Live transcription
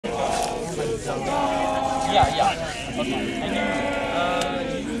Yeah. Okay. And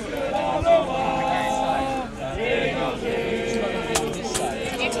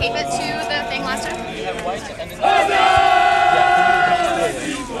Did you tape it to the thing last time? you have white and then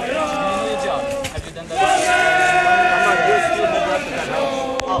Have you done that?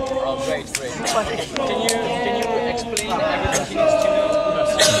 Oh, great. Can you explain everything he needs to know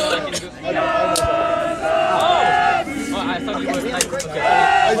so I can do? Oh, I thought you were like okay.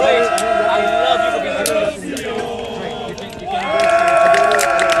 Great. I love you for being here.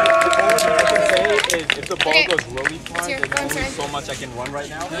 If the ball goes really far, there's only so much I can run right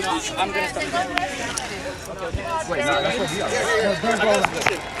now. I'm gonna start again. Wait, no, that's what we are.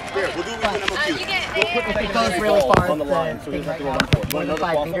 Here, we'll do it when I'm You cute. get If it goes really far, On the line, so we just have to go 1 4.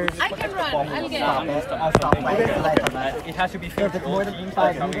 5 meters. I can run. You get Stop it. I'll stop it. It has to be So if it's more than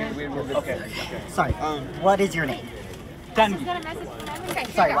 5 meters, okay. sorry. What is your name? Tangi.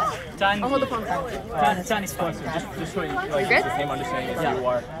 Sorry, what? Tangi. I'll hold the phone. Tan is sponsor. Just so you like good? the same understanding as you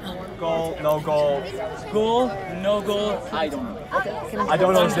are. Goal, no goal. Goal, no goal. I don't know. I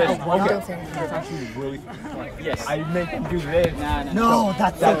don't know this. Okay. It's actually really. Yes. I make him do this. Nah. No,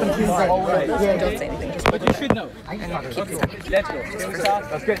 that's so confusing. Yeah, Don't say anything. Just But you should know. I started. Okay, let's go.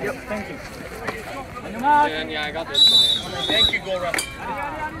 That's good. Yep. Thank you. Yeah, I got this. Thank you, Gora.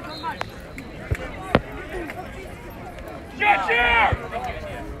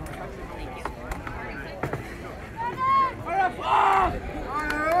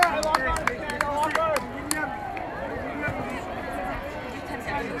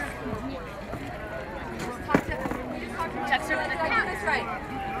 text her. That's right.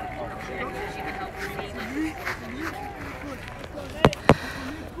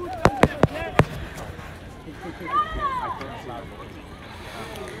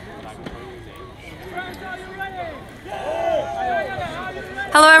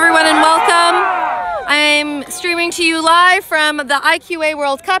 Hello everyone and welcome. I'm streaming to you live from the IQA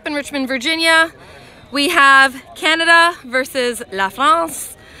World Cup in Richmond, Virginia. We have Canada versus La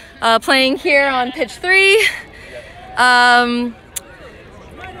France playing here on pitch 3.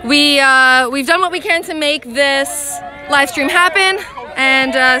 We've done what we can to make this live stream happen,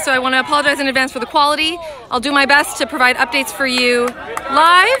 and so I want to apologize in advance for the quality. I'll do my best to provide updates for you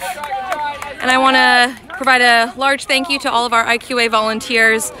live, and I want to provide a large thank you to all of our IQA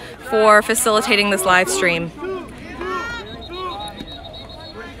volunteers for facilitating this live stream.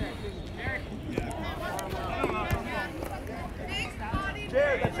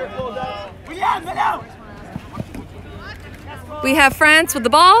 We have France with the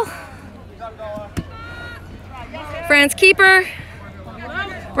ball. France keeper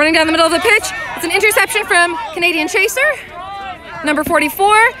running down the middle of the pitch. It's an interception from Canadian chaser, number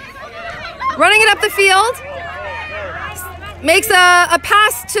 44. Running it up the field, makes a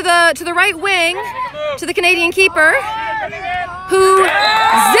pass to the right wing to the Canadian keeper, who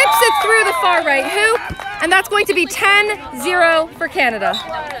zips it through the far right hoop, and that's going to be 10-0 for Canada.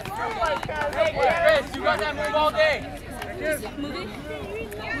 You got that move all day.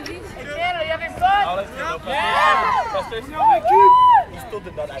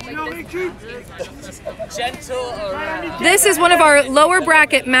 This is one of our lower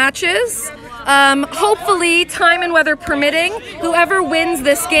bracket matches. Hopefully, time and weather permitting, whoever wins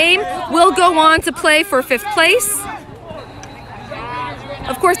this game will go on to play for 5th place.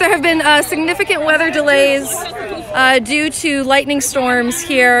 Of course, there have been significant weather delays due to lightning storms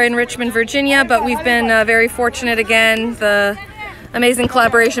here in Richmond, Virginia, but we've been very fortunate again. The amazing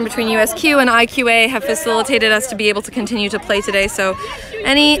collaboration between USQ and IQA have facilitated us to be able to continue to play today. So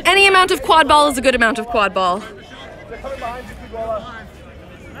any amount of quad ball is a good amount of quad ball.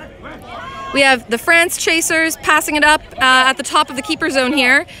 We have the France chasers passing it up at the top of the keeper zone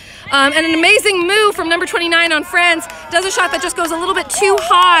here. And an amazing move from number 29 on France. Does a shot that just goes a little bit too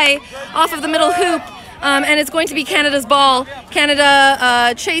high off of the middle hoop. And it's going to be Canada's ball.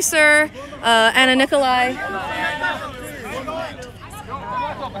 Canada chaser, Anna Nikolai.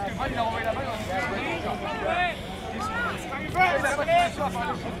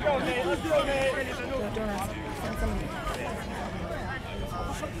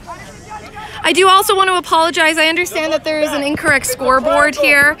 I do also want to apologize. I understand that there is an incorrect scoreboard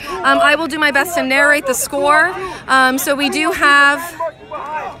here. I will do my best to narrate the score. So we do have...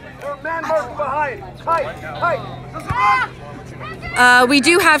 we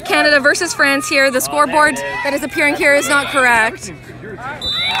do have Canada versus France here. The scoreboard that is appearing here is not correct.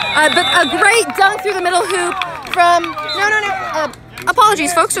 But a great dunk through the middle hoop from... No.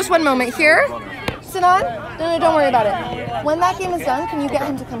 Apologies, folks. Just one moment here. Sinan? No, don't worry about it. When that game is done, can you get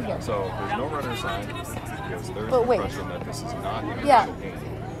him to come here? So there's no runner sign because there is But wait. impression that this is not an Yeah. official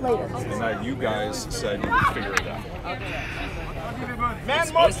game. later. And that you guys said you would figure it out.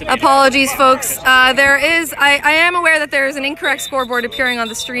 Apologies, folks. I am aware that there is an incorrect scoreboard appearing on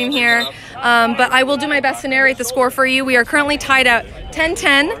the stream here, but I will do my best to narrate the score for you. We are currently tied at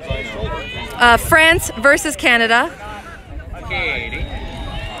 10-10, France versus Canada.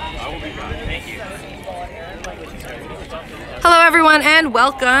 Hello, everyone, and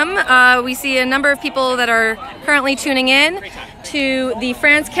welcome. We see a number of people that are currently tuning in to the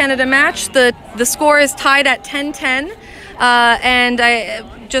France-Canada match. The score is tied at 10-10. And I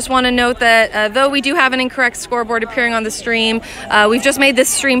just want to note that though we do have an incorrect scoreboard appearing on the stream, we've just made this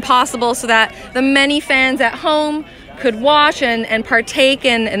stream possible so that the many fans at home could watch and partake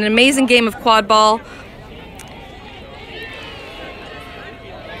in an amazing game of quad ball.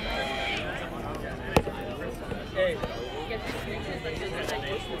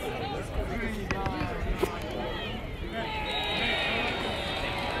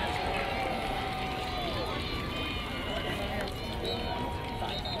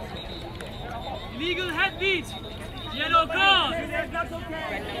 Illegal head beat. Yellow card.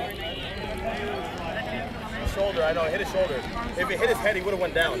 Shoulder, I know, hit his shoulder. If it hit his head, he would have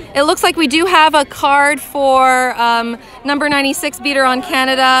went down. It looks like we do have a card for number 96 beater on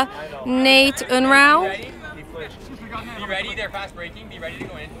Canada, Nate Unrau. Be ready, they're fast breaking. Be ready to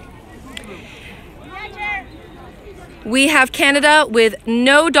go in. We have Canada with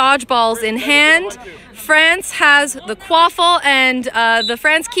no dodgeballs in hand. France has the quaffle, and the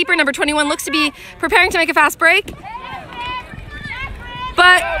France keeper, number 21, looks to be preparing to make a fast break.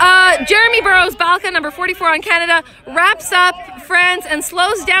 But Jeremy Burrows, Balka, number 44 on Canada, wraps up France and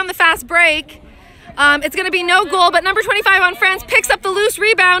slows down the fast break. It's going to be no goal, but number 25 on France picks up the loose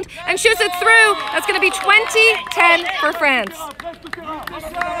rebound and shoots it through. That's going to be 20-10 for France.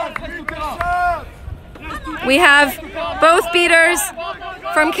 We have both beaters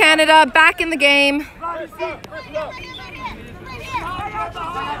from Canada back in the game.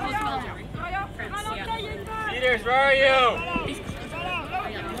 Peters, where are you?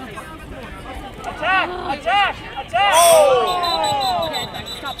 Attack! Attack! Attack! Oh!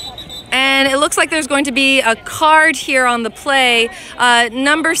 And it looks like there's going to be a card here on the play.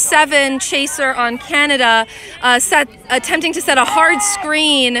 Number 7 chaser on Canada attempting to set a hard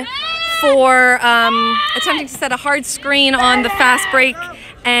screen for on the fast break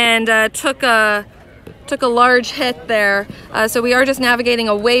and took a large hit there. So we are just navigating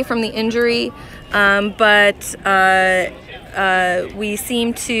away from the injury, but we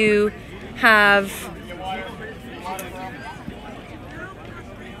seem to have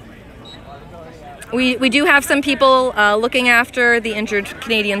we do have some people looking after the injured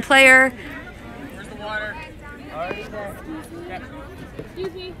Canadian player. Where's the water?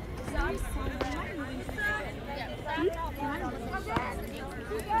 Excuse me.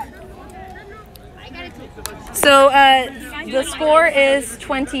 So the score is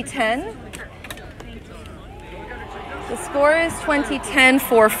 20-10. The score is 20-10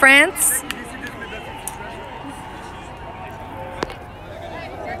 for France.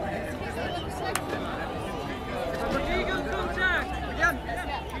 Illegal contact.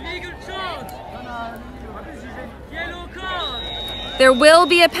 Illegal charge. Yellow card. There will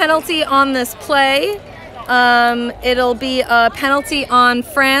be a penalty on this play. It'll be a penalty on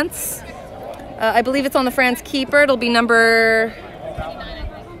France. I believe it's on the France keeper. It'll be number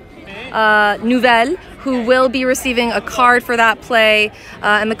Nouvelle, who will be receiving a card for that play,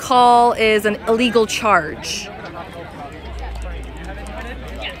 and the call is an illegal charge.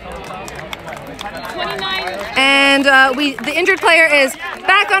 29. And the injured player is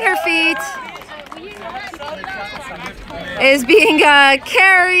back on her feet, is being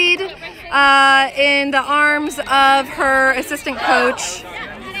carried in the arms of her assistant coach.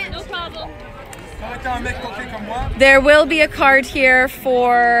 No problem. There will be a card here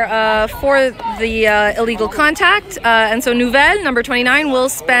for the illegal contact, and so Nouvelle, number 29, will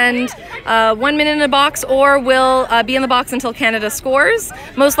spend 1 minute in the box or will be in the box until Canada scores.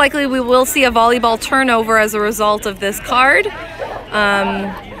 Most likely we will see a volleyball turnover as a result of this card.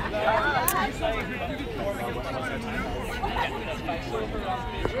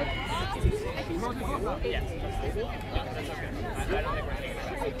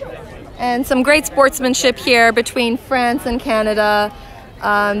 And some great sportsmanship here between France and Canada.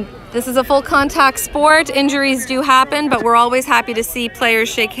 This is a full contact sport. Injuries do happen, but we're always happy to see players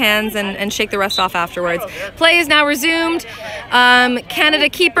shake hands and shake the rest off afterwards. Play is now resumed. Canada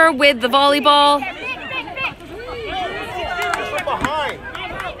keeper with the volleyball.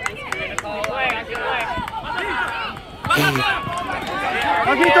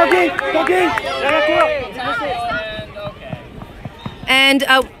 And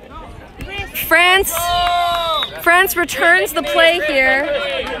France returns the play here.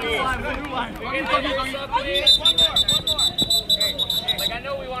 Like, I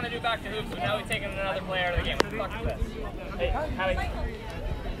know we want to do back to hoops, but now we've taken another player out of the game. What the fuck is this?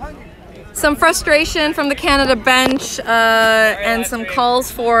 Some frustration from the Canada bench and some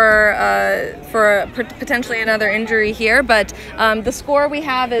calls for potentially another injury here, but the score we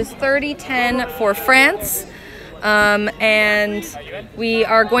have is 30-10 for France, and we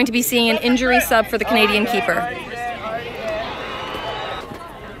are going to be seeing an injury sub for the Canadian keeper.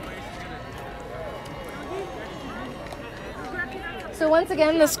 So once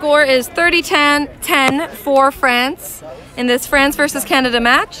again, the score is 30-10 for France in this France versus Canada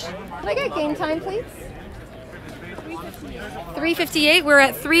match. Can I get game time, please? 3:58. We're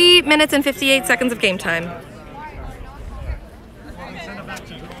at 3 minutes and 58 seconds of game time.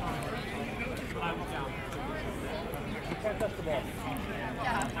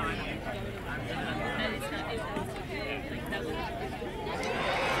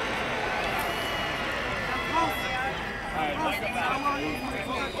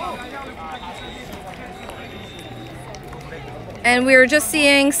 And we were just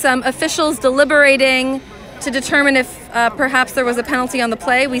seeing some officials deliberating to determine if perhaps there was a penalty on the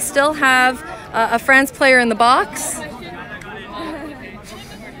play. We still have a France player in the box.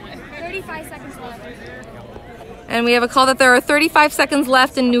 35 seconds left. And we have a call that there are 35 seconds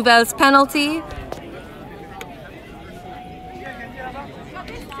left in Nouvelle's penalty.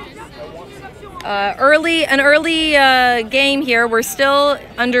 An early game here. We're still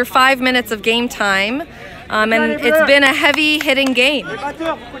under 5 minutes of game time. And it's been a heavy hitting game.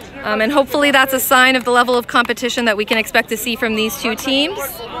 And hopefully that's a sign of the level of competition that we can expect to see from these two teams.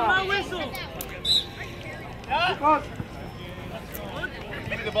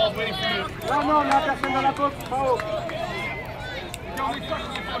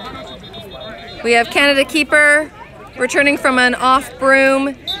 We have Canada keeper returning from an off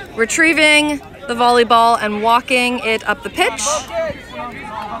broom, retrieving the volleyball and walking it up the pitch.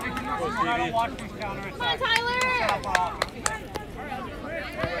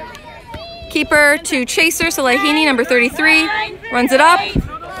 Keeper to chaser, Salahini, number 33, runs it up. 7,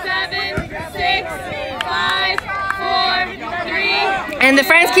 6, 5, 4, 3. And the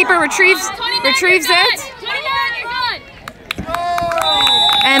France keeper retrieves it.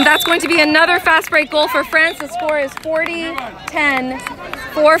 And that's going to be another fast break goal for France. The score is 40-10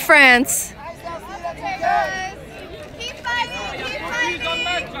 for France.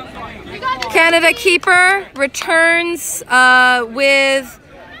 Canada keeper returns with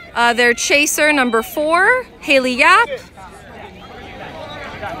their chaser, number 4, Haley Yap.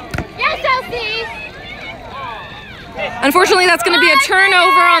 Yes, Elsie! Unfortunately, that's going to be a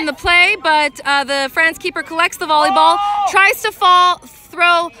turnover on the play, but the France keeper collects the volleyball, tries to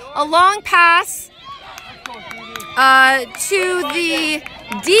throw a long pass to the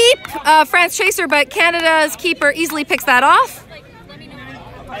deep France chaser, but Canada's keeper easily picks that off.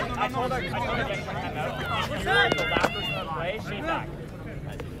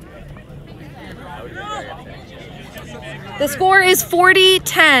 The score is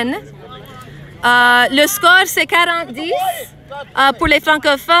 40-10. Le score, c'est 40-10 pour les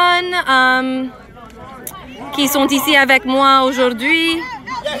francophones qui sont ici avec moi aujourd'hui.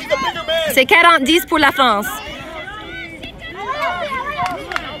 C'est 40-10 pour la France.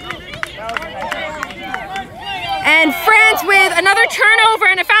 And France, with another turnover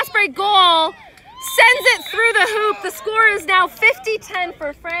and a fast break goal, sends it through the hoop. The score is now 50-10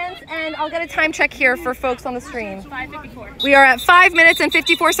 for France, and I'll get a time check here for folks on the stream. 5:54. We are at 5 minutes and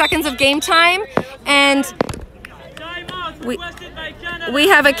 54 seconds of game time, and we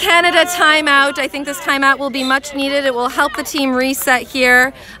have a Canada timeout. I think this timeout will be much needed. It will help the team reset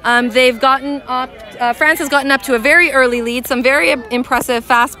here. They've gotten up, France has gotten up to a very early lead, some very impressive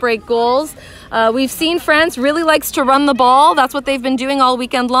fast break goals. We've seen France really likes to run the ball. That's what they've been doing all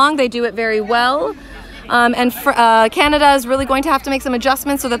weekend long. They do it very well. And Canada is really going to have to make some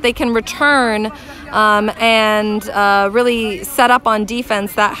adjustments so that they can return and really set up on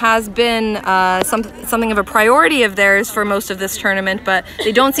defense. That has been something of a priority of theirs for most of this tournament, but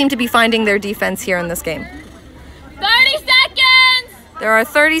they don't seem to be finding their defense here in this game. 30 seconds! There are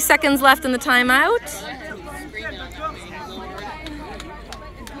 30 seconds left in the timeout.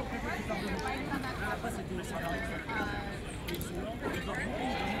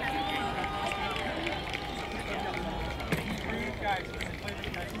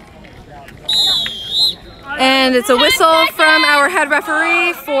 And it's a whistle from our head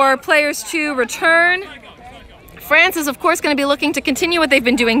referee for players to return. France is, of course, going to be looking to continue what they've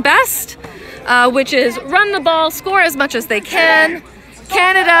been doing best, which is run the ball, score as much as they can,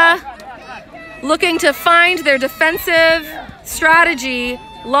 Canada looking to find their defensive strategy,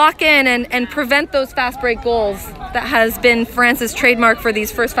 lock in and prevent those fast break goals that has been France's trademark for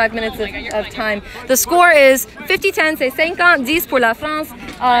these first 5 minutes of time. The score is 50-10, c'est 50-10 pour la France.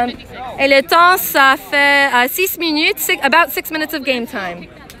 Et le temps, ça fait 6 minutes, about 6 minutes of game time.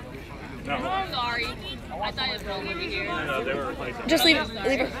 Sorry. I thought it was over here. Just leave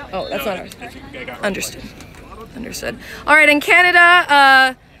it. Oh, that's not ours. Understood. All right, in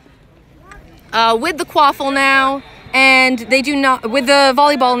Canada, with the quaffle now, and they do not, with the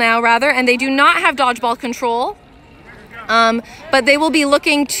volleyball now rather, and they do not have dodgeball control. But they will be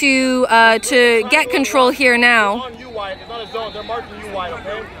looking to get control here now. On you, Wyatt. It's not a zone. They're marking you, Wyatt,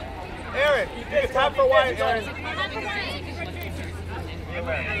 okay? Aaron, you take a tap for Wyatt, Aaron.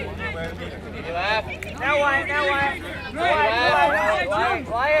 Now Wyatt.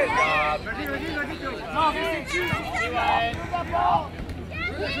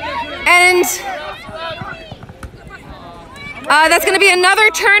 And that's going to be another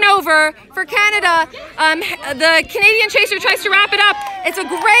turnover for Canada. The Canadian chaser tries to wrap it up. It's a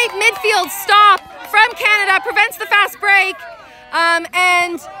great midfield stop from Canada, prevents the fast break,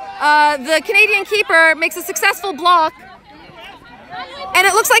 and the Canadian keeper makes a successful block. And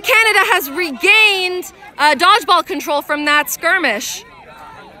it looks like Canada has regained dodgeball control from that skirmish.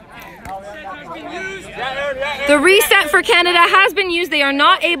 The reset for Canada has been used. They are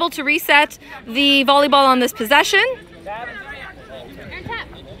not able to reset the volleyball on this possession.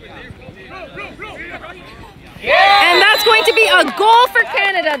 And that's going to be a goal for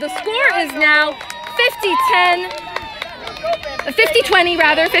Canada. The score is now 50-20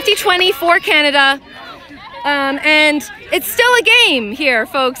 rather, 50-20 for Canada. And it's still a game here,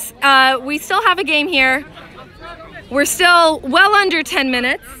 folks. We still have a game here. We're still well under 10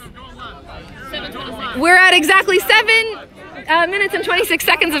 minutes. We're at exactly 7 minutes and 26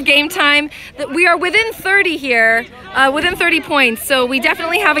 seconds of game time. We are within 30 here, within 30 points, so we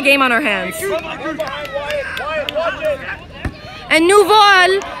definitely have a game on our hands. And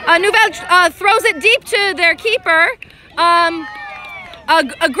Nouvelle throws it deep to their keeper.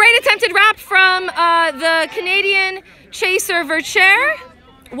 A great attempted wrap from the Canadian chaser Vercher,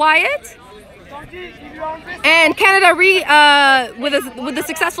 Wyatt. And Canada, with a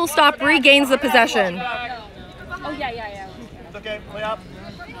successful stop, regains the possession. Oh, yeah. It's okay, play up.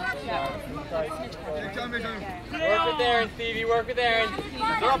 Work with Aaron, Stevie. Work with Aaron.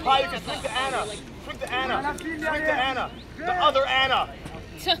 They're up high, you can swing to Anna. Swing to Anna. Swing to Anna. The other Anna.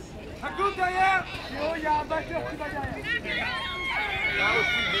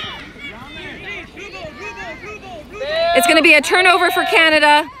 It's going to be a turnover for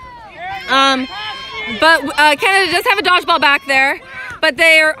Canada. But Canada does have a dodgeball back there, but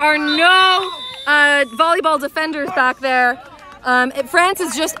there are no volleyball defenders back there. France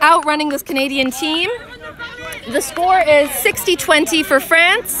is just outrunning this Canadian team. The score is 60-20 for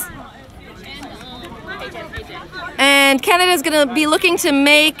France. And Canada is going to be looking to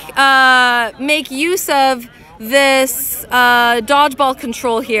make use of this dodgeball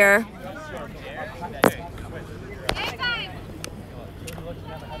control here.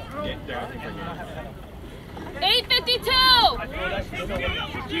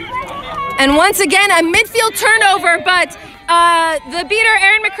 And once again, a midfield turnover, but the beater,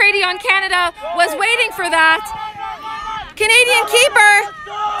 Aaron McCready on Canada, was waiting for that. Canadian keeper,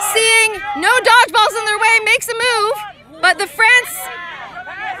 seeing no dodgeballs in their way, makes a move, but the France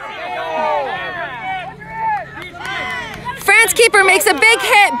keeper makes a big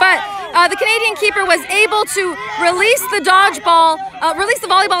hit, but the Canadian keeper was able to release the dodgeball, release the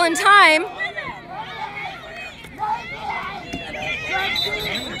volleyball in time.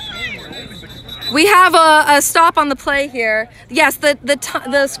 We have a stop on the play here. Yes,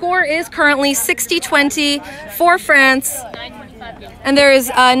 the score is currently 60-20 for France. And there is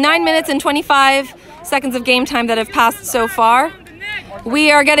 9 minutes and 25 seconds of game time that have passed so far.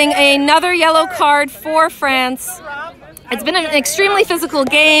 We are getting another yellow card for France. It's been an extremely physical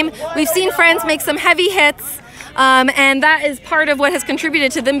game. We've seen France make some heavy hits. And that is part of what has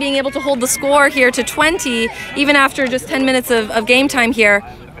contributed to them being able to hold the score here to 20, even after just 10 minutes of game time here.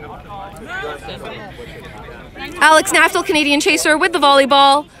 Alex Naftel, Canadian chaser, with the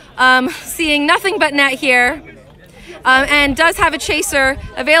volleyball, seeing nothing but net here, and does have a chaser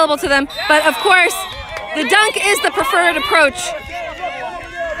available to them. But of course, the dunk is the preferred approach.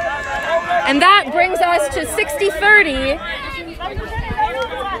 And that brings us to 60-30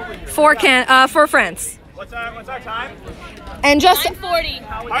 for France. What's our time? And just 9:40.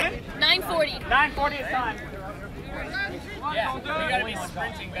 Pardon? 9:40. 9:40 is time. Yeah, we gotta be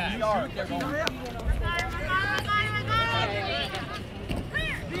sprinting back.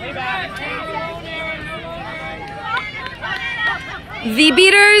 The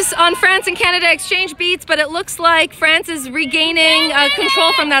beaters on France and Canada exchange beats, but it looks like France is regaining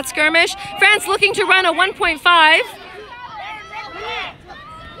control from that skirmish. France looking to run a 1.5.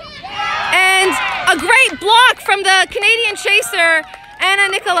 And a great block from the Canadian chaser, Anna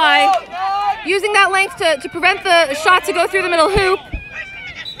Nicolai, using that length to prevent the shot to go through the middle hoop.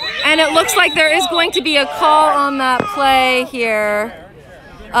 And it looks like there is going to be a call on that play here.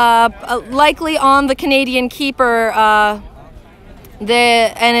 Likely on the Canadian keeper. And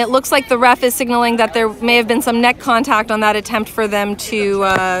it looks like the ref is signaling that there may have been some neck contact on that attempt for them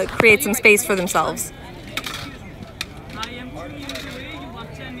to create some space for themselves.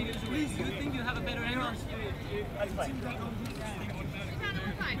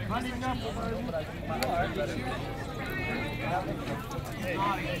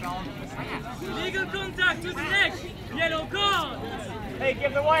 Legal contact to the neck. Yellow card. Hey,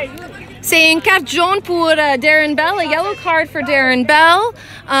 give the white. C'est une carte jaune pour Darren Bell, a yellow card for Darren Bell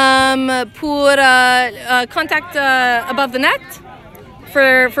pour contact above the neck,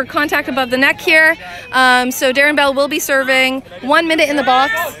 for contact above the neck here. So Darren Bell will be serving 1 minute in the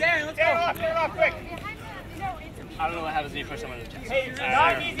box. Get it off quick. I don't know what happens when you push someone in the chest. Hey,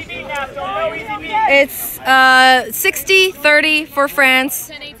 not an easy beat now, so no easy beat. It's 60-30 for France.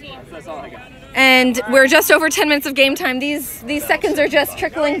 10-18. That's all I got. And we're just over 10 minutes of game time. These seconds are just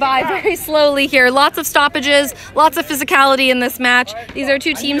trickling by very slowly here. Lots of stoppages, lots of physicality in this match. These are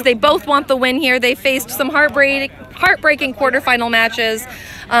two teams, they both want the win here. They faced some heartbreaking quarterfinal matches.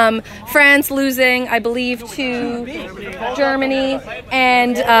 France losing, I believe, to Germany,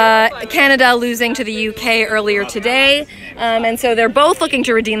 and Canada losing to the UK earlier today. And so they're both looking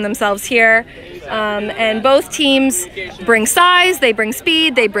to redeem themselves here. And both teams bring size, they bring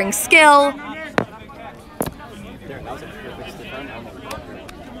speed, they bring skill.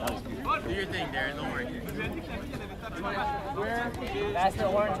 That's the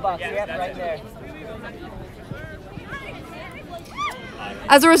orange box. Yep, right there.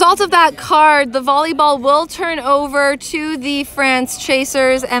 As a result of that card, the volleyball will turn over to the France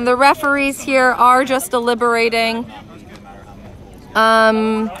chasers, and the referees here are just deliberating.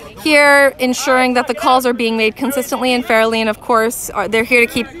 Here, ensuring that the calls are being made consistently and fairly, and of course, they're here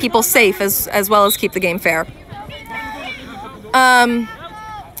to keep people safe as well as keep the game fair.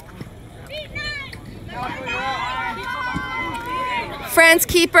 France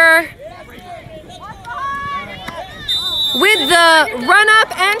keeper with the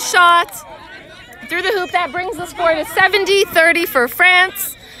run-up and shot through the hoop. That brings the score to 70-30 for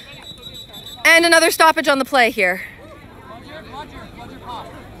France. And another stoppage on the play here.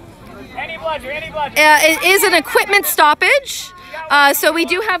 Any bludger, any bludger. It is an equipment stoppage. So we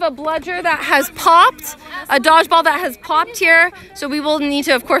do have a bludger that has popped, a dodgeball that has popped here. So we will need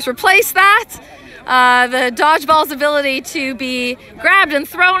to, of course, replace that. The dodgeball's ability to be grabbed and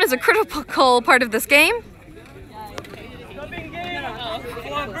thrown is a critical part of this game.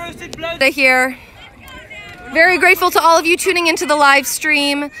 Here. Very grateful to all of you tuning into the live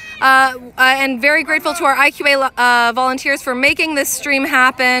stream, and very grateful to our IQA volunteers for making this stream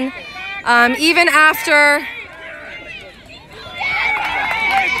happen. Even after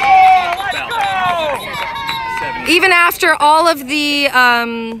all of the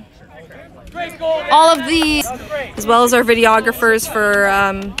as well as our videographers for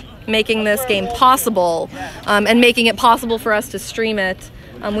making this game possible, and making it possible for us to stream it.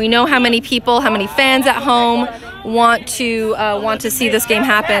 We know how many people, how many fans at home want to see this game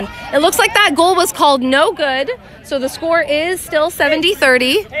happen. It looks like that goal was called no good, so the score is still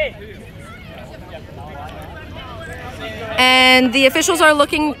 70-30. And the officials are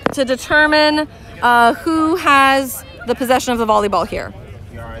looking to determine who has the possession of the volleyball here.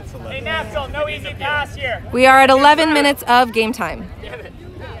 Hey, Naftel, no easy pass here. We are at 11 minutes of game time.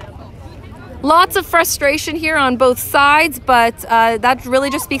 Lots of frustration here on both sides, but that really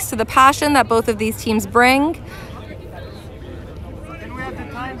just speaks to the passion that both of these teams bring.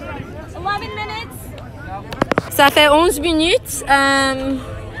 11 minutes. Ça fait 11 minutes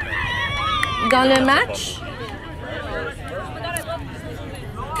dans le match.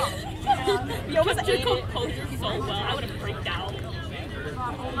 Yo, was your composure so well? I would have freaked out.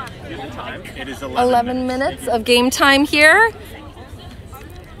 It is 11 minutes of game time here.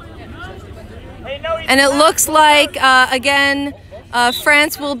 And it looks like, again,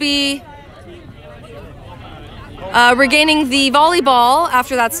 France will be regaining the volleyball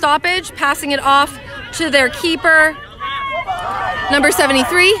after that stoppage, passing it off to their keeper, number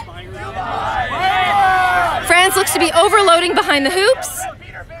 73. France looks to be overloading behind the hoops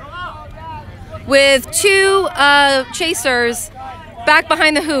with two chasers back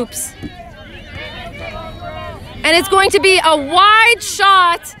behind the hoops. And it's going to be a wide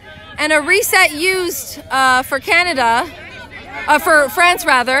shot and a reset used for Canada, for France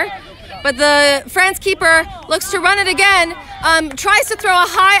rather. But the France keeper looks to run it again, tries to throw a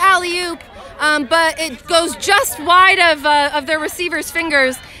high alley-oop, but it goes just wide of their receiver's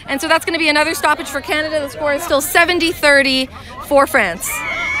fingers. And so that's going to be another stoppage for Canada. The score is still 70-30 for France.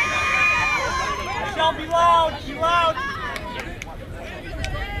 Michelle, be loud, be loud.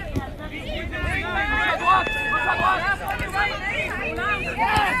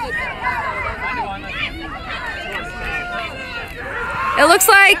 It looks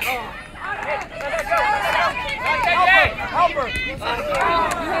like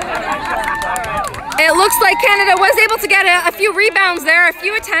Canada was able to get a few rebounds there, a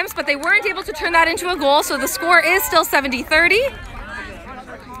few attempts, but they weren't able to turn that into a goal, so the score is still 70-30.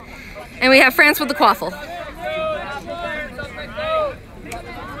 And we have France with the quaffle.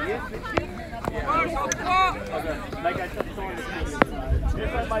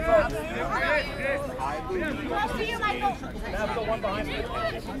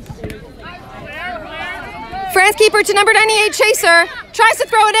 France keeper to number 98, Chaser, tries to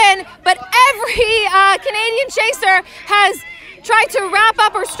throw it in, but every Canadian Chaser has tried to wrap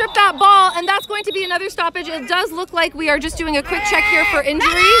up or strip that ball, and that's going to be another stoppage. It does look like we are just doing a quick check here for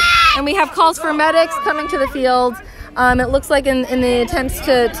injury, and we have calls for medics coming to the field. It looks like in the attempts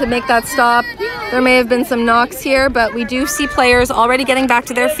to make that stop, there may have been some knocks here, but we do see players already getting back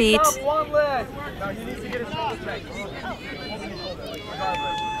to their feet.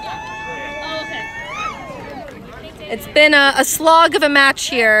 It's been a slog of a match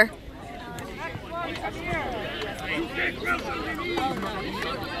here.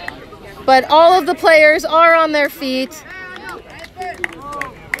 But all of the players are on their feet.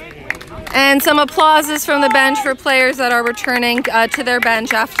 And some applauses from the bench for players that are returning to their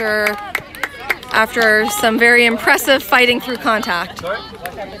bench after some very impressive fighting through contact.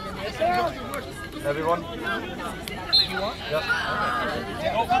 Everyone?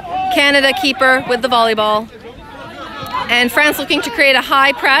 Canada keeper with the volleyball. And France looking to create a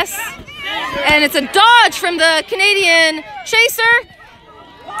high press. And it's a dodge from the Canadian Chaser.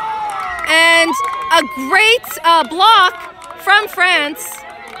 And a great block from France.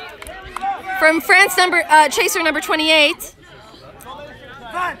 Chaser number 28.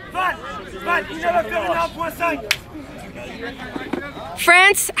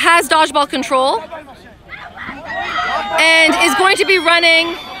 France has dodgeball control and is going to be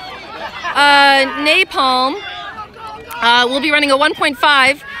running Napalm. We'll be running a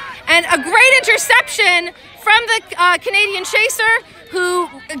 1.5, and a great interception from the Canadian Chaser, who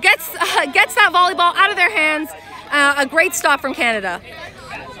gets that volleyball out of their hands. A great stop from Canada.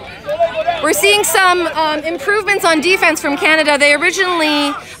 We're seeing some improvements on defense from Canada. They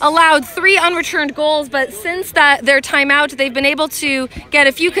originally allowed 3 unreturned goals, but since their timeout, they've been able to get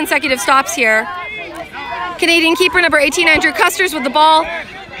a few consecutive stops here. Canadian keeper number 18, Andrew Custers, with the ball.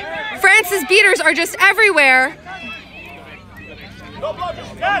 France's beaters are just everywhere.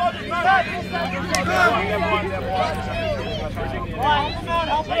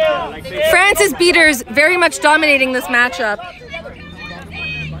 France's beaters very much dominating this matchup.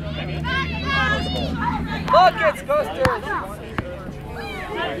 Buckets, Custers.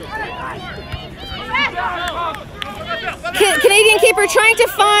 Canadian keeper trying to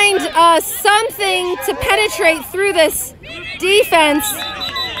find something to penetrate through this defense.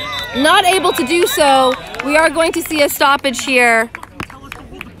 Not able to do so. We are going to see a stoppage here.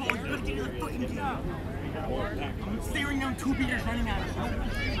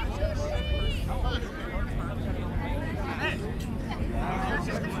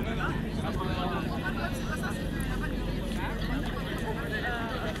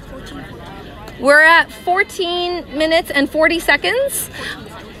 We're at 14 minutes and 40 seconds.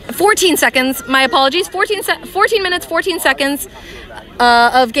 14 seconds, my apologies. 14 minutes, 14 seconds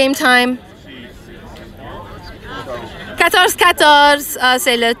of game time. 14-14,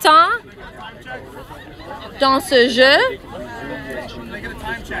 c'est le temps dans ce jeu.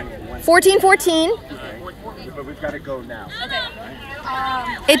 14-14. But we've got to go now.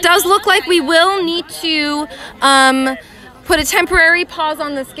 It does look like we will need to put a temporary pause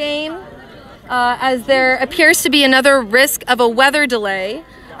on this game. As there appears to be another risk of a weather delay.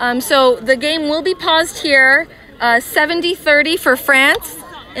 So the game will be paused here, 70-30 for France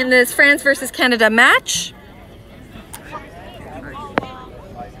in this France versus Canada match.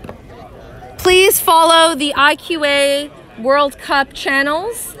 Please follow the IQA World Cup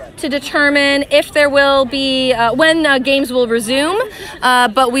channels to determine if there will be, when games will resume,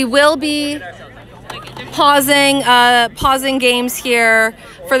 but we will be pausing games here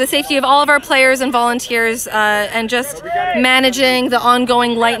for the safety of all of our players and volunteers, and just managing the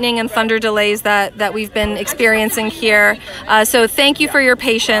ongoing lightning and thunder delays that we've been experiencing here. So thank you for your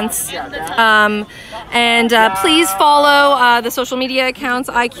patience. And please follow the social media accounts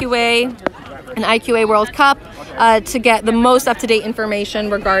IQA and IQA World Cup to get the most up-to-date information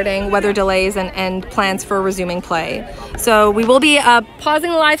regarding weather delays and plans for resuming play. So we will be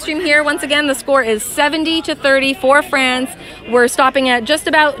pausing the live stream here. Once again, the score is 70-30 for France. We're stopping at just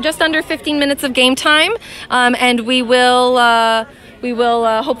under 15 minutes of game time, and we will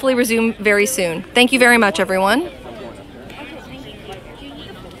hopefully resume very soon. Thank you very much, everyone.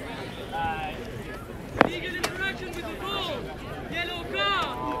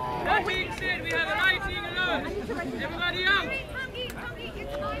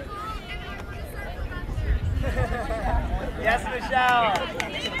 Yes, Michelle.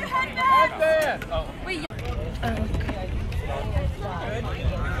 Out there.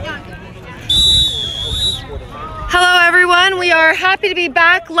 Hello everyone, we are happy to be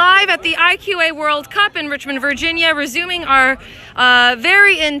back live at the IQA World Cup in Richmond, Virginia, resuming our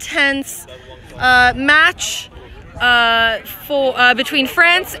very intense match between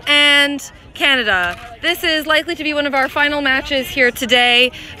France and Canada. This is likely to be one of our final matches here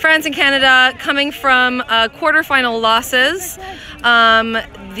today. France and Canada coming from quarterfinal losses.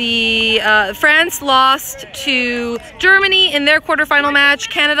 France lost to Germany in their quarterfinal match.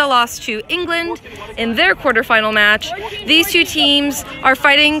 Canada lost to England in their quarterfinal match. These two teams are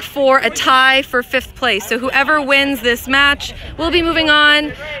fighting for a tie for 5th place. So whoever wins this match will be moving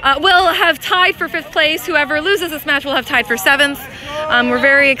on. Will have tied for 5th place. Whoever loses this match will have tied for 7th. We're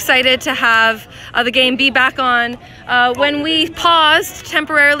very excited to have the game be back on. When we paused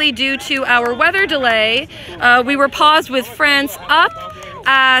temporarily due to our weather delay, we were paused with France up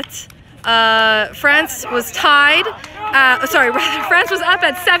at, France was tied, France was up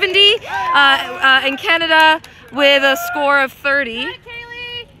at 70 in Canada with a score of 30.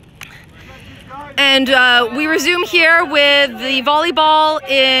 And we resume here with the volleyball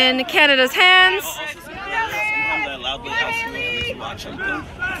in Canada's hands.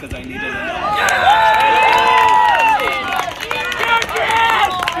 Because I needed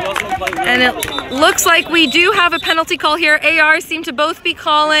And it looks like we do have a penalty call here. AR seem to both be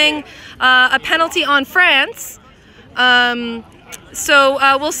calling a penalty on France.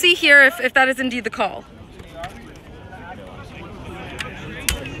 So we'll see here if that is indeed the call.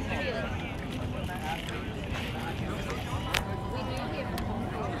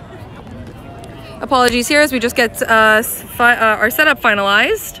 Apologies here as we just get our setup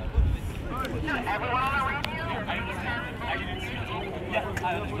finalized.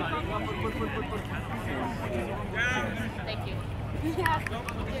 Thank you.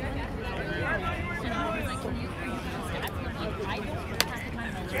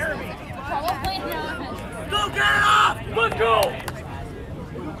 Go get it off! Let's go!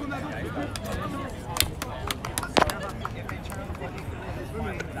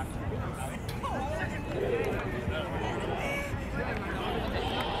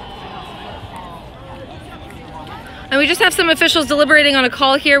 And we just have some officials deliberating on a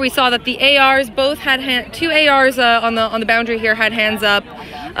call here. We saw that the ARs both had two ARs on the boundary here had hands up,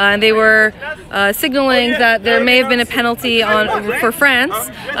 and they were signaling that there may have been a penalty for France.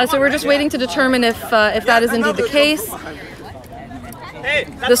 So we're just waiting to determine if that is indeed the case.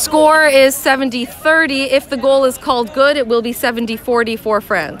 The score is 70-30. If the goal is called good, it will be 70-40 for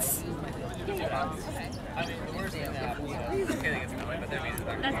France.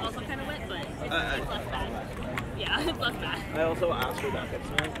 That's also kind of wet, but it's less bad. Yeah, it's less bad. I also asked for that.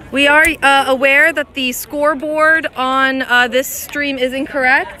 We are aware that the scoreboard on this stream is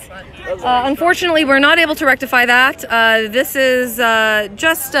incorrect. Unfortunately, we're not able to rectify that. This is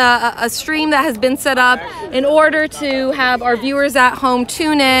just a stream that has been set up in order to have our viewers at home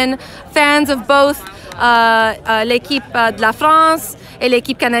tune in, fans of both l'équipe de la France et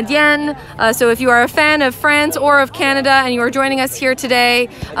l'équipe canadienne. So if you are a fan of France or of Canada and you are joining us here today,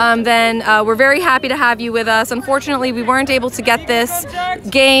 then we're very happy to have you with us. Unfortunately, we weren't able to get this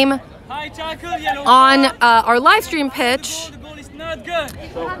game on our live stream pitch.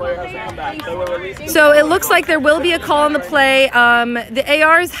 So it looks like there will be a call on the play. The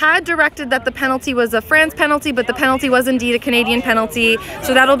ARs had directed that the penalty was a France penalty, but the penalty was indeed a Canadian penalty.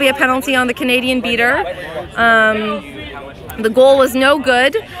 So that'll be a penalty on the Canadian beater. The goal was no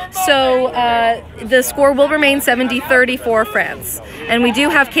good, so the score will remain 70-30 for France. And we do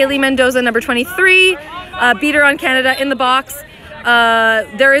have Kaylee Mendoza, number 23, beater on Canada in the box.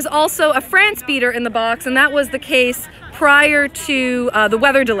 There is also a France beater in the box, and that was the case prior to the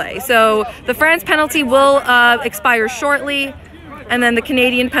weather delay. So the France penalty will expire shortly, and then the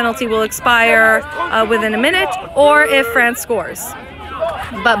Canadian penalty will expire within a minute, or if France scores.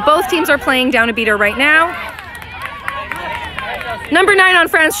 But both teams are playing down a beater right now. Number 9 on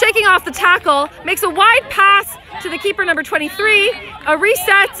France, shaking off the tackle, makes a wide pass to the keeper, number 23. A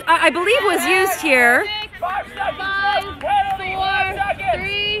reset, I believe, was used here. 5, 4, 3, 2,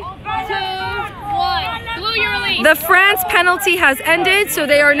 1. Blue, your release. The France penalty has ended, so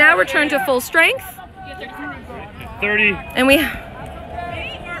they are now returned to full strength. 30. And we...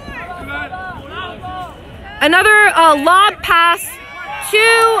 Another lob pass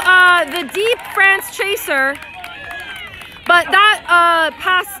to the deep France chaser. But that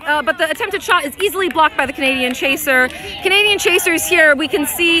but the attempted shot is easily blocked by the Canadian chaser. Canadian chasers here, we can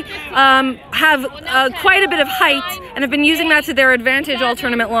see, have quite a bit of height and have been using that to their advantage all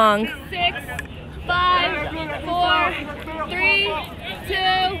tournament long. 6, 5, 4, 3, 2,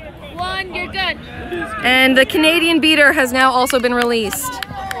 1. You're good. And the Canadian beater has now also been released.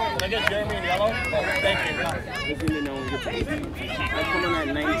 Can I get Jeremy in yellow? Thank you.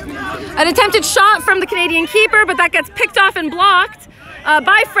 An attempted shot from the Canadian keeper, but that gets picked off and blocked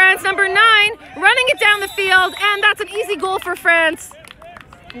by France. Number 9 running it down the field, and that's an easy goal for France.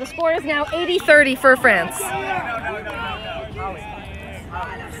 And the score is now 80-30 for France.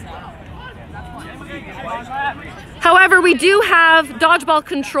 However, we do have dodgeball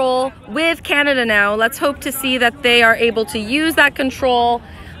control with Canada now. Let's hope to see that they are able to use that control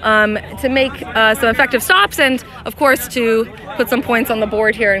to make some effective stops, and of course to put some points on the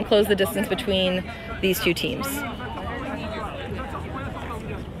board here and close the distance between these two teams.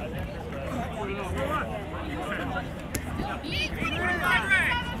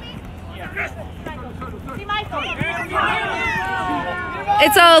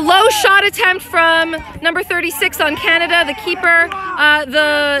 It's a low shot attempt from number 36 on Canada, the keeper.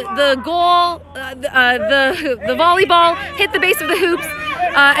 The goal, the volleyball hit the base of the hoops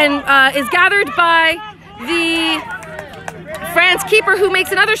and is gathered by the France keeper, who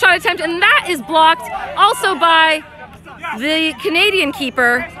makes another shot attempt, and that is blocked also by the Canadian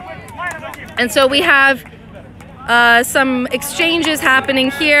keeper. And so we have some exchanges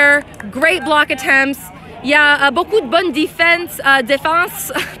happening here. Great block attempts. Il y a beaucoup de bonne défense,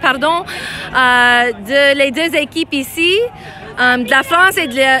 de les deux équipes ici, de la France et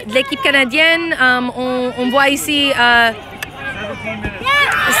de l'équipe canadienne. On voit ici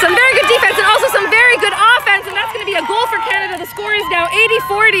some very good defense and also some very good offense, and that's going to be a goal for Canada. The score is now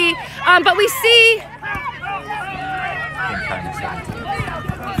 80-40, but we see...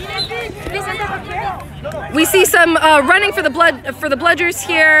 We see some running for the bludgers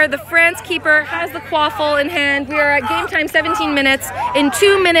here. The France keeper has the quaffle in hand. We are at game time 17 minutes. In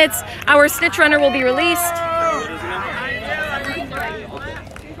 2 minutes, our snitch runner will be released.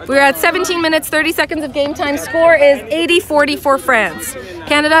 We're at 17 minutes, 30 seconds of game time. Score is 80-40 for France.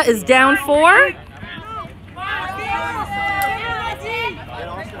 Canada is down 4.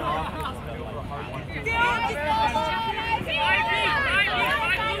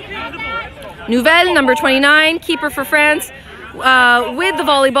 Nouvelle, number 29, keeper for France, with the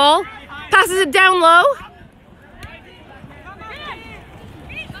volleyball, passes it down low.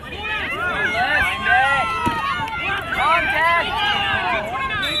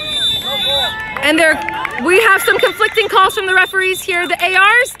 And we have some conflicting calls from the referees here. The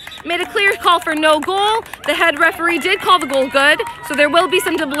ARs made a clear call for no goal. The head referee did call the goal good. So there will be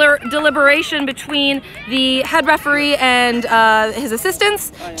some deliberation between the head referee and his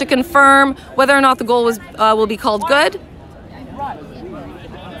assistants to confirm whether or not the goal will be called good.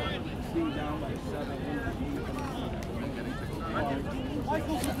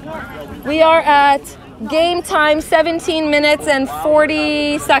 We are at game time, 17 minutes and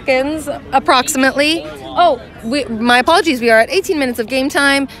 40 seconds, approximately. Oh, my apologies. We are at 18 minutes of game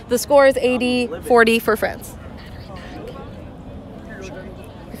time. The score is 80-40 for France.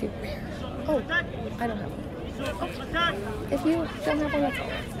 Oh, I don't have one. Okay. If you don't have one, that's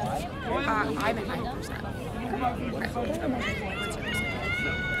all. I'm at 90%.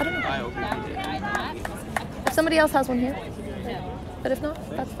 I don't know. If somebody else has one here. But if not,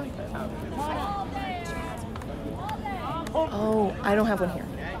 that's fine. Oh, I don't have one here.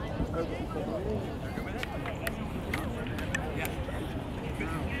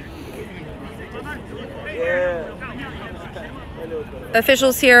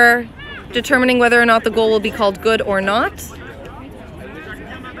 Officials here determining whether or not the goal will be called good or not.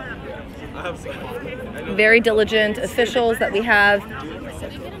 Very diligent officials that we have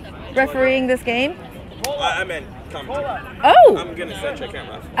refereeing this game. I meant come. Oh, I'm gonna set your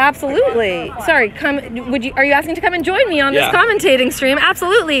camera. absolutely. Sorry, come. Are you asking to come and join me on this Yeah. commentating stream?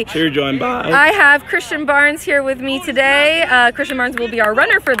 Absolutely. So you're joined by. I have Christian Barnes here with me today. Christian Barnes will be our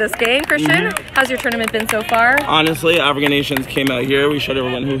runner for this game. Christian, how's your tournament been so far? Honestly, African Nations came out here. We showed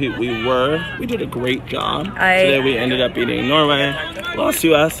everyone who we were. We did a great job. Today we ended up beating Norway, lost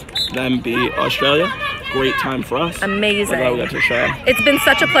to us, then beat Australia. Great time for us. Amazing. I'm glad we got to show. It's been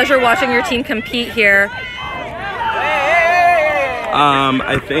such a pleasure watching your team compete here.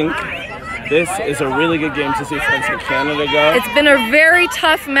 I think this is a really good game to see France and Canada go. It's been a very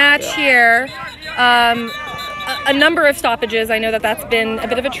tough match here. A number of stoppages. I know that that's been a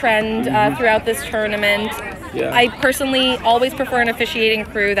bit of a trend throughout this tournament. Yeah. I personally always prefer an officiating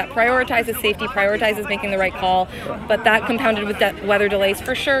crew that prioritizes safety, prioritizes making the right call, but that compounded with weather delays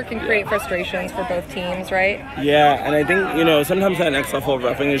for sure can create frustrations for both teams, right? Yeah, and I think, you know, sometimes that next level of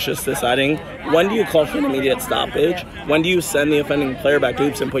roughing is just deciding when do you call for an immediate stoppage, when do you send the offending player back to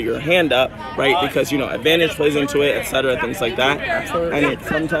hoops and put your hand up, right? Because, you know, advantage plays into it, etc., things like that. Absolutely. And it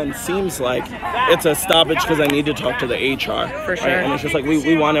sometimes seems like it's a stoppage because I need to talk to the HR. For sure. Right? And it's just like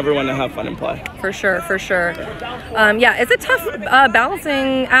we want everyone to have fun and play. For sure, for sure. Yeah, it's a tough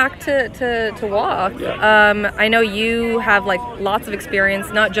balancing act to walk. Yeah. I know you have like lots of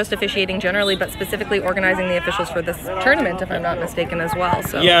experience, not just officiating generally, but specifically organizing the officials for this tournament, if I'm not mistaken, as well.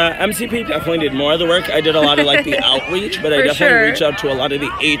 So Yeah, MCP definitely did more of the work. I did a lot of like the outreach, but I For definitely sure. reached out to a lot of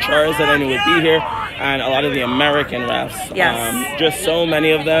the HRs that I knew would be here and a lot of the American refs. Yes. Just so many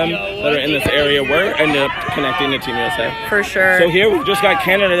of them that are in this area were ended up connecting to Team USA. for sure. So here we've just got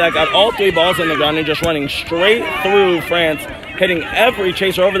Canada that got all three balls on the ground and just running straight through France, hitting every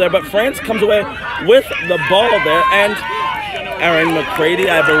chaser over there. But France comes away with the ball there, and Aaron McCready,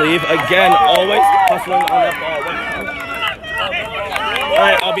 I believe, again, always hustling on that ball. All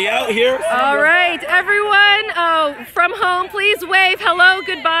right, I'll be out here. All right, everyone from home, please wave hello,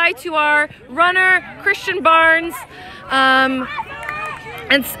 goodbye to our runner, Christian Barnes. And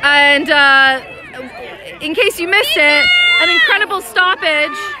in case you missed it, an incredible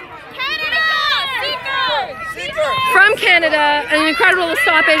stoppage from Canada, an incredible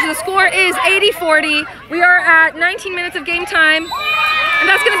stoppage. The score is 80-40. We are at 19 minutes of game time, and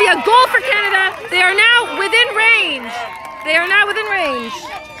that's going to be a goal for Canada. They are now within range. They are now within range.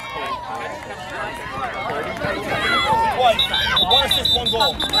 One assist, one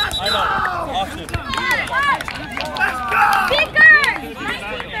goal. I know. Austin.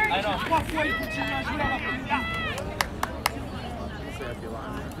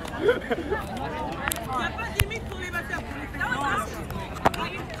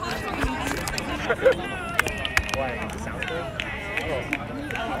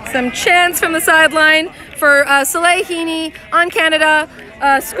 Some chants from the sideline for Soleil Heaney on Canada,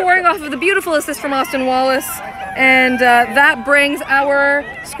 scoring off of the beautiful assist from Austin Wallace. And that brings our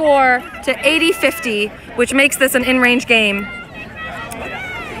score to 80-50, which makes this an in-range game.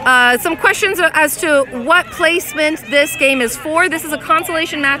 Some questions as to what placement this game is for. This is a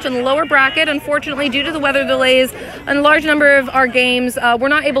consolation match in the lower bracket. Unfortunately, due to the weather delays and a large number of our games were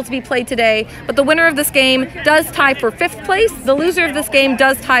not able to be played today. But the winner of this game does tie for 5th place. The loser of this game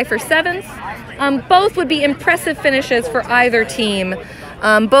does tie for 7th. Both would be impressive finishes for either team.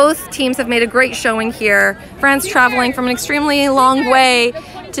 Both teams have made a great showing here. France traveling from an extremely long way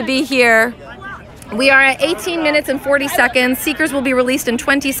to be here. We are at 18 minutes and 40 seconds. Seekers will be released in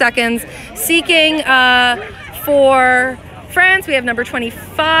 20 seconds. Seeking for France, we have number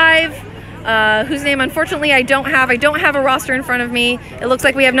 25, whose name unfortunately I don't have. I don't have a roster in front of me. It looks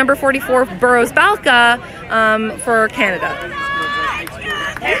like we have number 44, Burrows Balka, for Canada.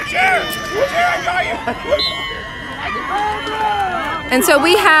 And so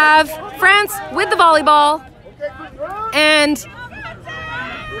we have France with the volleyball, and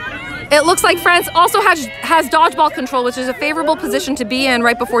it looks like France also has dodgeball control, which is a favorable position to be in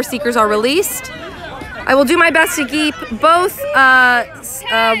right before Seekers are released. I will do my best to keep both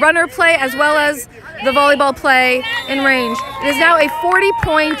runner play as well as the volleyball play in range. It is now a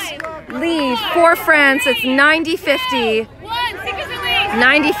 40-point lead for France. It's 90-50.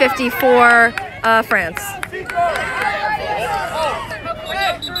 90-50 for France.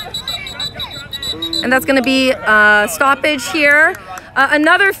 And that's going to be stoppage here.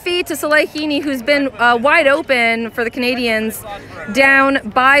 Another feed to Soleil Heaney, who's been wide open for the Canadians down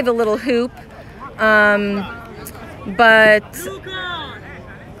by the little hoop. But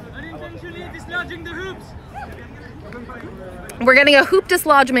we're getting a hoop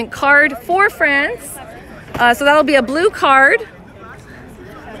dislodgement card for France. So that'll be a blue card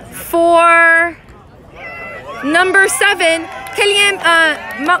for number 7, Kélié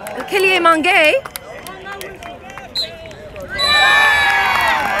Mangé.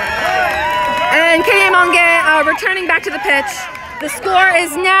 And Kenya Monge returning back to the pitch. The score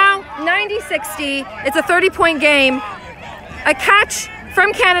is now 90-60. It's a 30-point game. A catch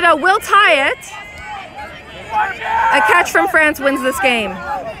from Canada will tie it. A catch from France wins this game.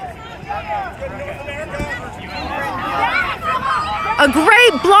 A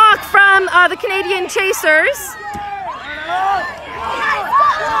great block from the Canadian chasers.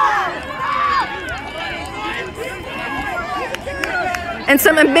 And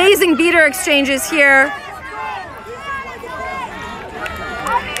some amazing beater exchanges here.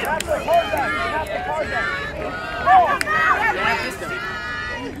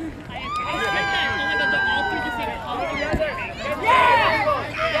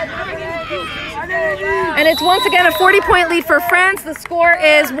 And it's once again a 40-point lead for France. The score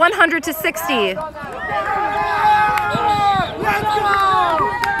is 100-60.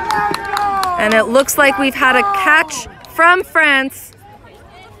 And it looks like we've had a catch from France.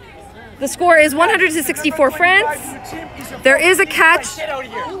 The score is 100-60 for France. There is a catch. What are you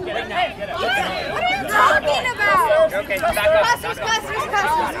talking about? Okay, back up.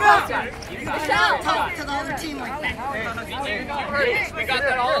 Talk to the other team like that. We got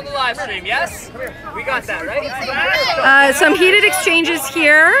that all on the live stream, yes? We got that, right? Some heated exchanges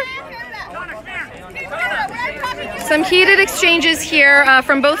here. Some heated exchanges here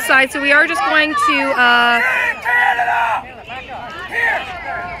from both sides. So we are just going to...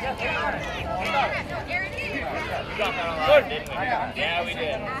 Good, didn't we? Yeah, we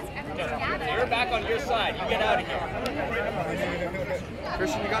did. You're back on your side. You get out of here.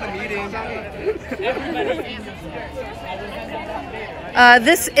 Christian, you got a meeting.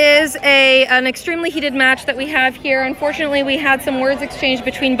 This is an extremely heated match that we have here. Unfortunately, we had some words exchanged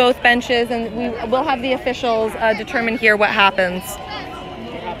between both benches, and we will have the officials determine here what happens.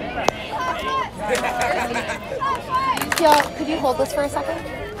 Could you hold this for a second?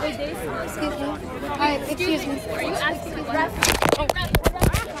 Excuse me. Excuse me. Are you asking the ref? Oh,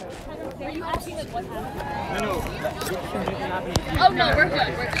 are you asking like what happened? No. Oh no, we're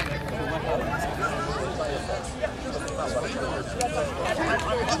good. We're good.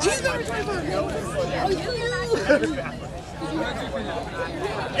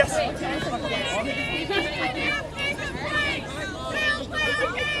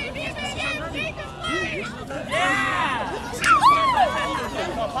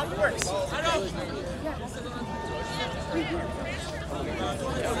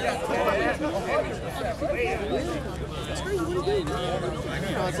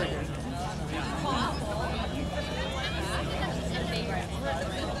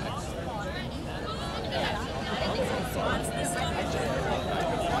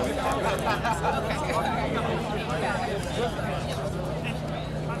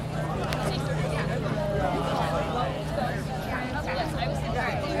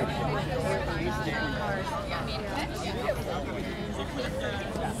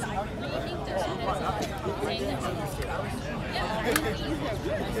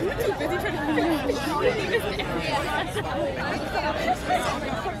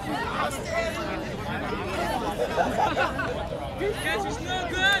 Catch is no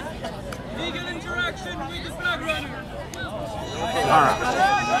good. Legal interaction with the flag runner.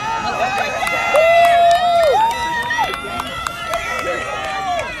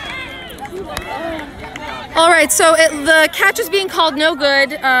 All right, so the catch is being called no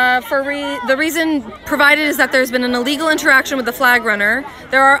good. The reason provided is that there's been an illegal interaction with the flag runner.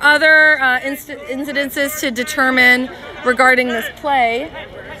 There are other incidences to determine regarding this play.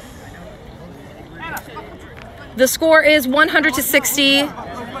 The score is 100-60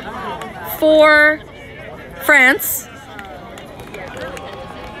 for France.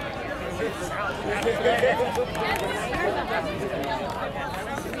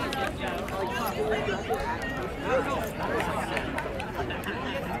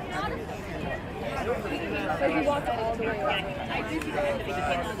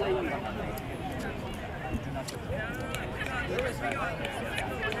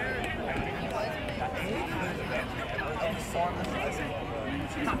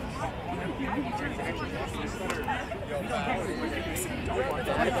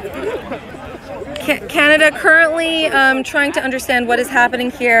 Canada currently trying to understand what is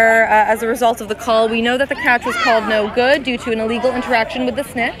happening here as a result of the call. We know that the catch was called no good due to an illegal interaction with the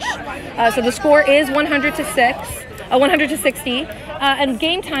snitch. So the score is 100-60, and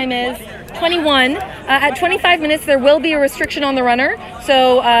game time is 21. At 25 minutes, there will be a restriction on the runner.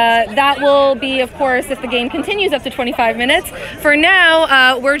 So that will be, of course, if the game continues up to 25 minutes. For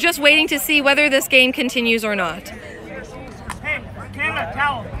now, we're just waiting to see whether this game continues or not. Hey, Canada,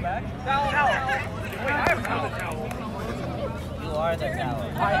 towel. Towel. Wait, I have a towel. You are the towel.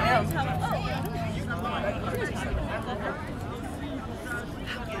 I am.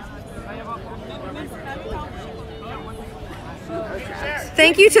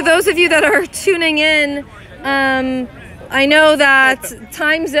 Thank you to those of you that are tuning in. I know that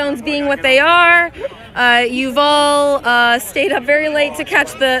time zones being what they are, you've all stayed up very late to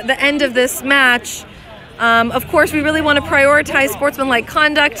catch the end of this match. Of course, we really want to prioritize sportsmanlike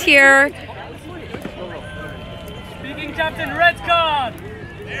conduct here. Speaking captain, red card.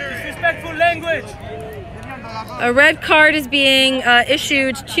 Disrespectful language. A red card is being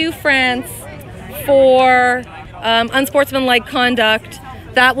issued to France for unsportsmanlike conduct.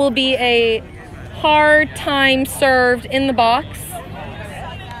 That will be a hard time served in the box.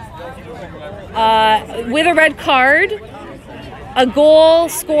 With a red card, a goal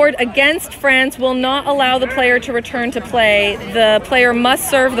scored against France will not allow the player to return to play. The player must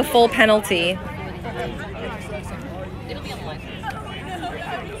serve the full penalty.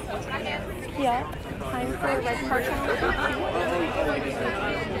 Yeah, time for a red card.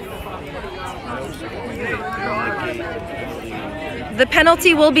 The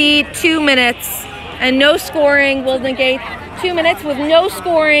penalty will be 2 minutes, and no scoring will negate 2 minutes. With no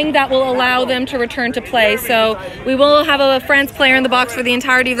scoring, that will allow them to return to play. So we will have a France player in the box for the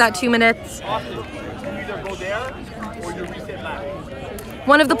entirety of that 2 minutes.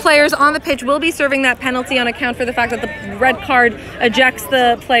 One of the players on the pitch will be serving that penalty on account for the fact that the red card ejects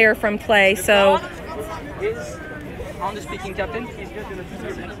the player from play. So On the speaking captain.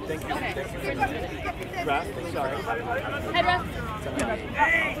 Head ref.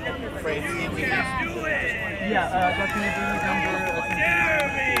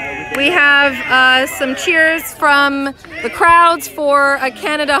 we have some cheers from the crowds for a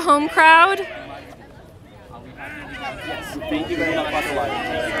Canada home crowd.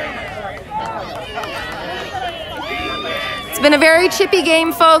 It's been a very chippy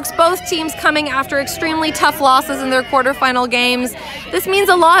game, folks. Both teams coming after extremely tough losses in their quarterfinal games. This means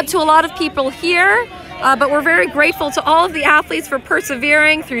a lot to a lot of people here, but we're very grateful to all of the athletes for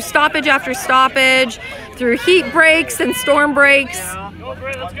persevering through stoppage after stoppage, through heat breaks and storm breaks.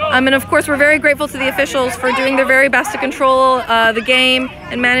 And of course, we're very grateful to the officials for doing their very best to control the game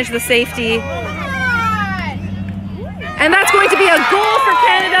and manage the safety. And that's going to be a goal for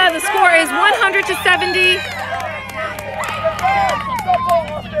Canada. The score is 100-70.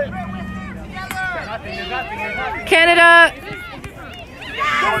 Canada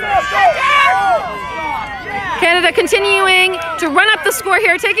continuing to run up the score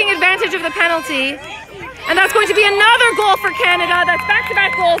here, taking advantage of the penalty. And that's going to be another goal for Canada. That's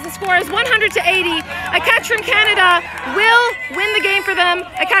back-to-back goals. The score is 100-80. A catch from Canada will win the game for them.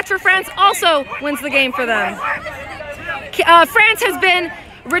 A catch for France also wins the game for them. France has been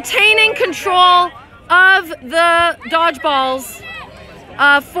retaining control of the dodgeballs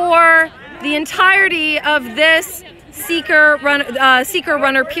for the entirety of this seeker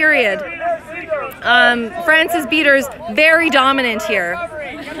runner period. France's beaters very dominant here.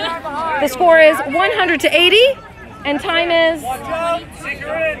 The score is 100-80 and time is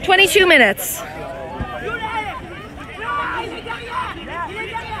 22 minutes.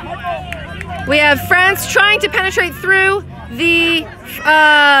 We have France trying to penetrate through the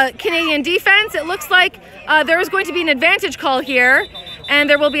Canadian defense. It looks like there is going to be an advantage call here, and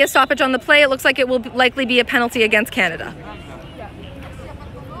there will be a stoppage on the play. It looks like it will likely be a penalty against Canada.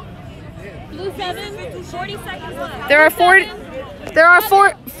 Blue 7, 40 seconds left. There are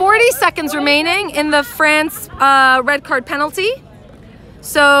 40 seconds remaining in the France red card penalty.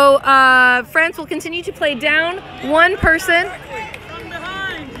 So France will continue to play down one person.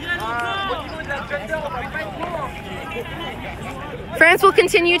 France will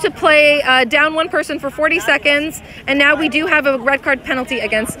continue to play down one person for 40 seconds, and now we do have a red card penalty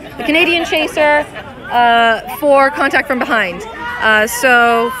against the Canadian chaser for contact from behind.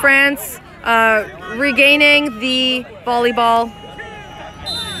 So France regaining the volleyball,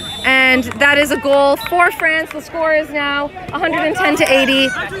 and that is a goal for France. The score is now 110-80.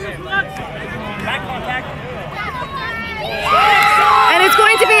 And it's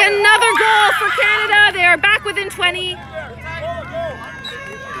going to be another goal for Canada. They are back within 20.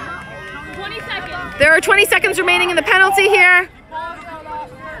 20 seconds. There are 20 seconds remaining in the penalty here.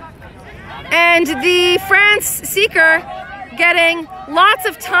 And the France seeker getting lots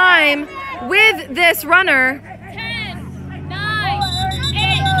of time with this runner. 10, 9,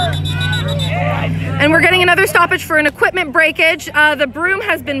 8. And we're getting another stoppage for an equipment breakage. The broom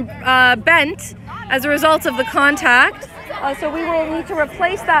has been bent as a result of the contact. So we will need to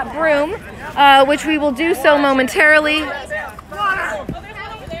replace that broom, which we will do so momentarily.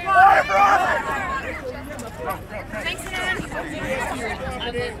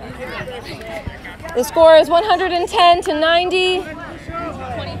 The score is 110 to 90.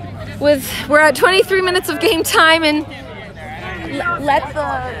 We're at 23 minutes of game time, and let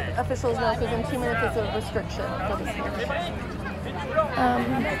the officials know because in 2 minutes it's a restriction for this game.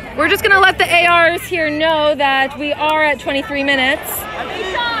 We're just gonna let the ARs here know that we are at 23 minutes.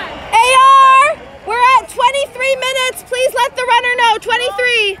 AR, we're at 23 minutes. Please let the runner know.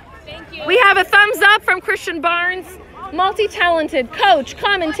 23. Thank you. We have a thumbs up from Christian Barnes, multi-talented coach,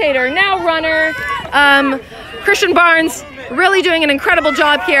 commentator, now runner. Christian Barnes really doing an incredible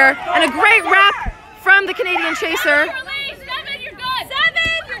job here, and a great wrap from the Canadian Chaser. 7, you're good. 7,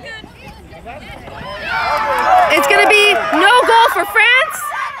 you're good. It's going to be no goal for France.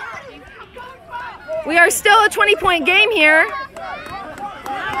 We are still a 20-point game here.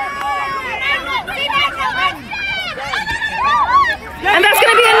 And that's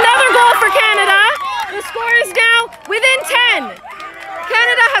going to be another goal for Canada. The score is now within 10.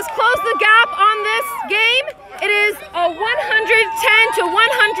 Canada has closed the gap on this game. It is a 110 to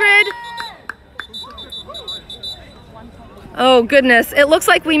 100. Oh goodness, it looks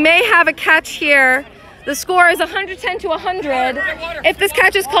like we may have a catch here. The score is 110 to 100. If this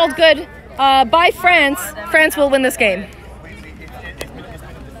catch is called good by France, France will win this game.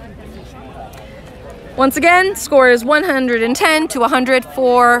 Once again, score is 110 to 100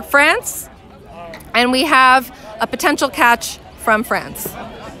 for France. And we have a potential catch from France.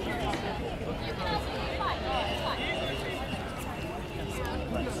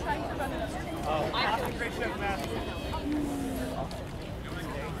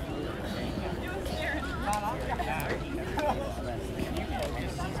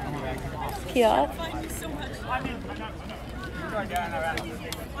 Kia.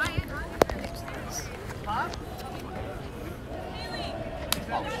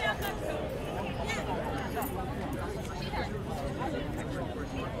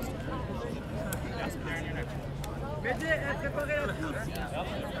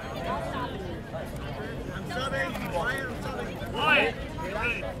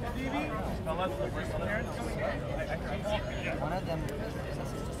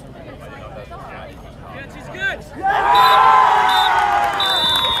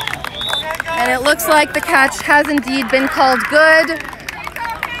 And it looks like the catch has indeed been called good.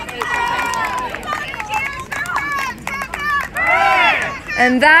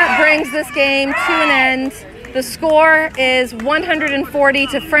 And that brings this game to an end. The score is 140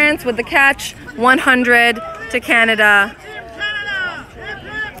 to France with the catch, 100 to Canada.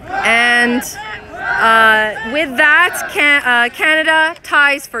 And with that, Canada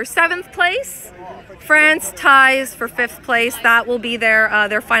ties for 7th place. France ties for 5th place. That will be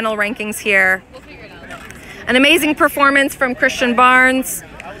their final rankings here. An amazing performance from Christian Barnes,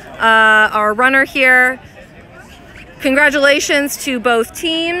 our runner here. Congratulations to both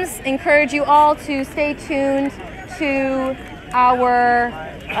teams. Encourage you all to stay tuned to our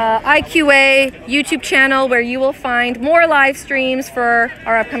IQA YouTube channel, where you will find more live streams for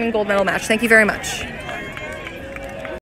our upcoming gold medal match. Thank you very much.